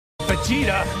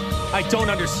Vegeta, I don't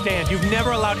understand. You've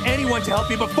never allowed anyone to help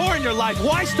you before in your life.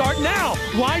 Why start now?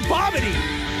 Why Babidi?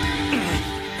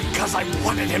 Because I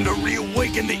wanted him to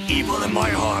reawaken the evil in my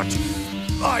heart.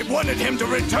 I wanted him to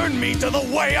return me to the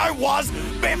way I was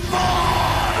before!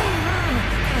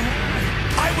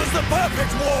 I was the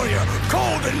perfect warrior,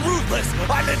 cold and ruthless.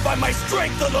 I lived by my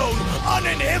strength alone,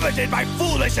 uninhibited by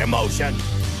foolish emotion.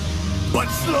 But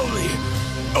slowly,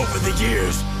 over the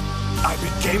years, I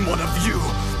became one of you,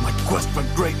 my quest for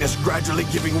greatness gradually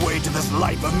giving way to this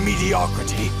life of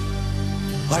mediocrity.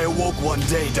 I awoke one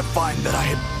day to find that I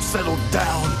had settled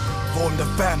down, formed a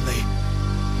family.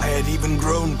 I had even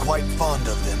grown quite fond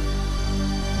of them.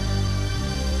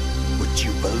 Would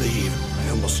you believe, I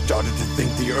almost started to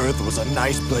think the Earth was a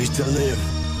nice place to live.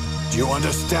 Do you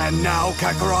understand now,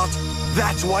 Kakarot?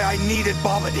 That's why I needed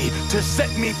Babidi to set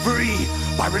me free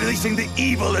by releasing the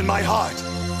evil in my heart.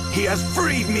 He has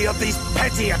freed me of these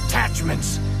petty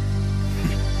attachments.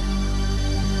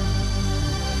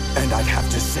 And I'd have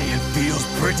to say it feels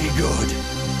pretty good.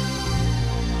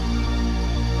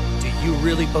 Do you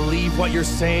really believe what you're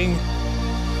saying?